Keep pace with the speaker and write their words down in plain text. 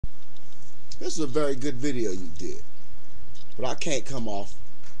This is a very good video you did, but I can't come off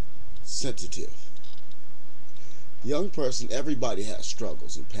sensitive. Young person, everybody has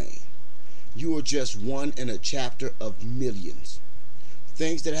struggles and pain. You are just one in a chapter of millions.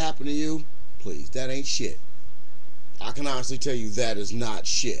 Things that happen to you, please, that ain't shit. I can honestly tell you that is not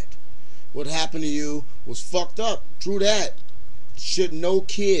shit. What happened to you was fucked up. True that. Should no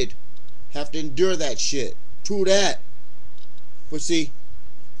kid have to endure that shit. True that. But see,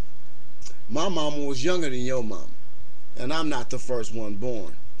 my mama was younger than your mama, and I'm not the first one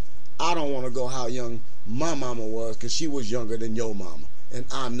born. I don't want to go how young my mama was, because she was younger than your mama, and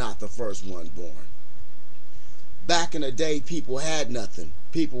I'm not the first one born. Back in the day, people had nothing.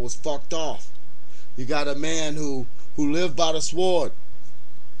 People was fucked off. You got a man who lived by the sword,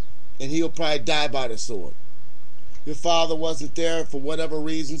 and he'll probably die by the sword. Your father wasn't there for whatever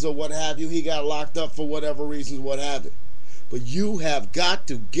reasons or what have you. He got locked up for whatever reasons, what have you. But you have got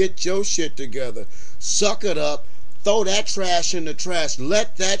to get your shit together. Suck it up. Throw that trash in the trash.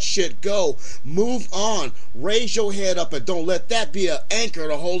 Let that shit go. Move on. Raise your head up, and don't let that be an anchor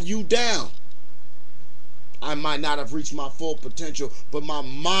to hold you down. I might not have reached my full potential, but my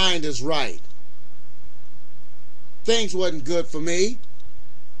mind is right. Things wasn't good for me,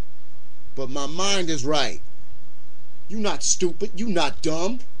 but my mind is right. You're not stupid. You're not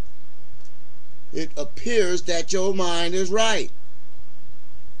dumb. It appears that your mind is right.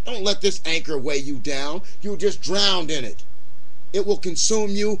 Don't let this anchor weigh you down. You'll just drown in it. It will consume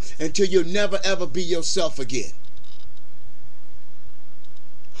you until you'll never ever be yourself again.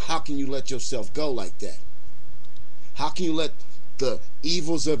 How can you let yourself go like that? How can you let the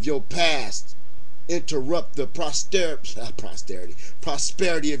evils of your past interrupt the prosperity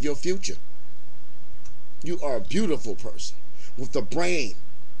of your future? You are a beautiful person with the brain,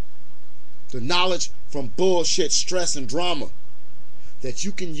 the knowledge from bullshit, stress, and drama that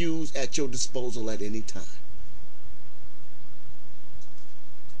you can use at your disposal at any time.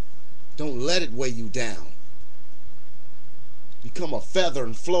 Don't let it weigh you down. Become a feather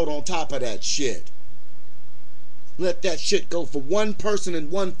and float on top of that shit. Let that shit go for one person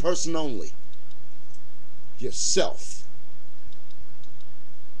and one person only. Yourself.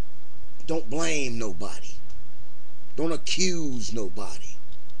 Don't blame nobody. Don't accuse nobody.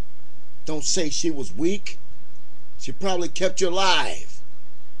 Don't say she was weak. She probably kept you alive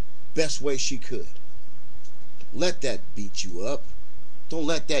best way she could. Don't let that beat you up. Don't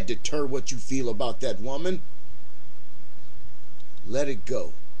let that deter what you feel about that woman. Let it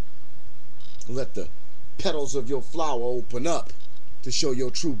go. Let the petals of your flower open up to show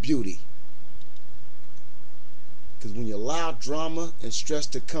your true beauty. Because when you allow drama and stress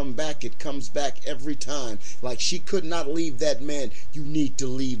to come back, it comes back every time. Like she could not leave that man. You need to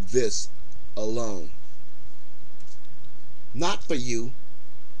leave this alone. Not for you,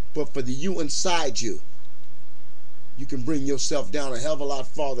 but for the you inside you. You can bring yourself down a hell of a lot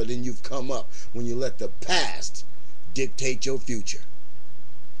farther than you've come up when you let the past dictate your future.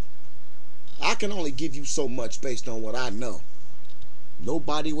 I can only give you so much based on what I know.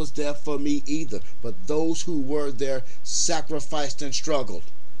 Nobody was there for me either, but those who were there sacrificed and struggled.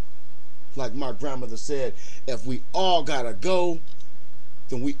 Like my grandmother said, if we all gotta go,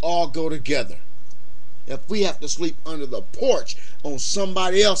 then we all go together. If we have to sleep under the porch on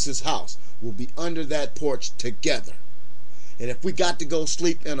somebody else's house, we'll be under that porch together. And if we got to go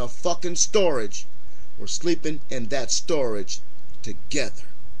sleep in a fucking storage, we're sleeping in that storage together.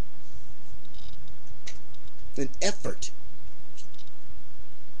 An effort.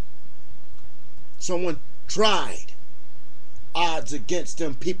 Someone tried. Odds against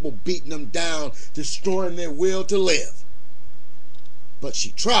them, people beating them down, destroying their will to live. But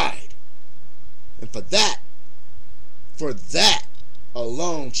she tried. And for that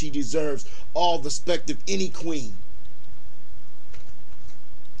alone, she deserves all the respect of any queen.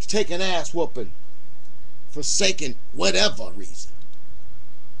 To take an ass whooping, forsaken whatever reason.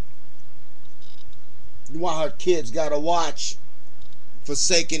 Why her kids gotta watch,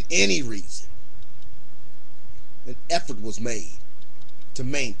 forsaken any reason. An effort was made to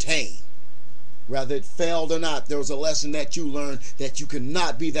maintain. Whether it failed or not, there was a lesson that you learned that you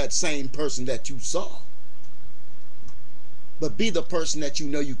cannot be that same person that you saw. But be the person that you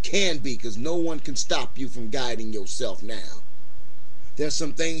know you can be, because no one can stop you from guiding yourself now. There's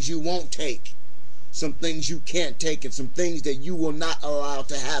some things you won't take, some things you can't take, and some things that you will not allow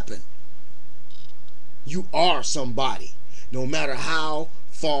to happen. You are somebody, no matter how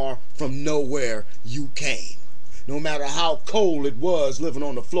far from nowhere you came. No matter how cold it was living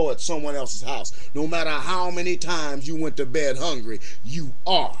on the floor at someone else's house. No matter how many times you went to bed hungry, you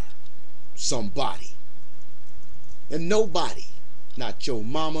are somebody. And nobody, not your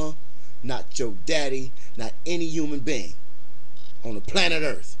mama, Not your daddy, not any human being on the planet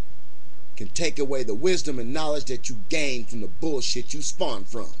Earth can take away the wisdom and knowledge that you gained from the bullshit you spawned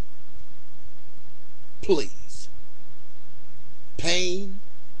from. Please. Pain,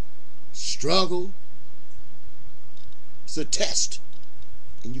 struggle, it's a test,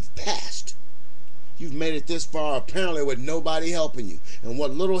 and you've passed. You've made it this far apparently with nobody helping you. And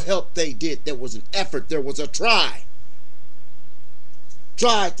what little help they did, there was an effort, there was a try.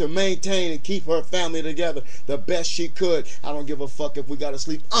 Tried to maintain and keep her family together the best she could. I don't give a fuck if we gotta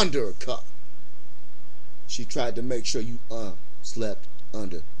sleep under a car. She tried to make sure you slept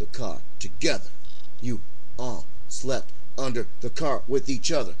under the car together. You slept under the car with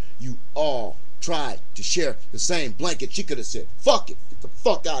each other. You all tried to share the same blanket. She could have said, fuck it, get the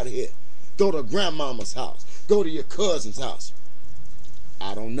fuck out of here. Go to grandmama's house. Go to your cousin's house.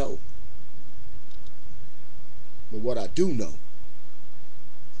 I don't know. But what I do know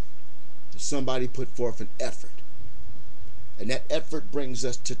is somebody put forth an effort. And that effort brings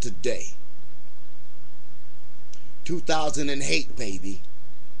us to today. 2008, baby.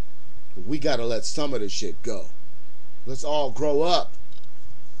 But we gotta let some of this shit go. Let's all grow up.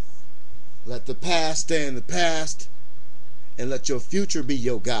 Let the past stay in the past, and let your future be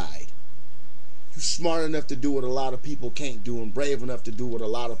your guide. You're smart enough to do what a lot of people can't do, and brave enough to do what a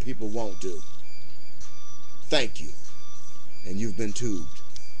lot of people won't do. Thank you. And you've been tubed.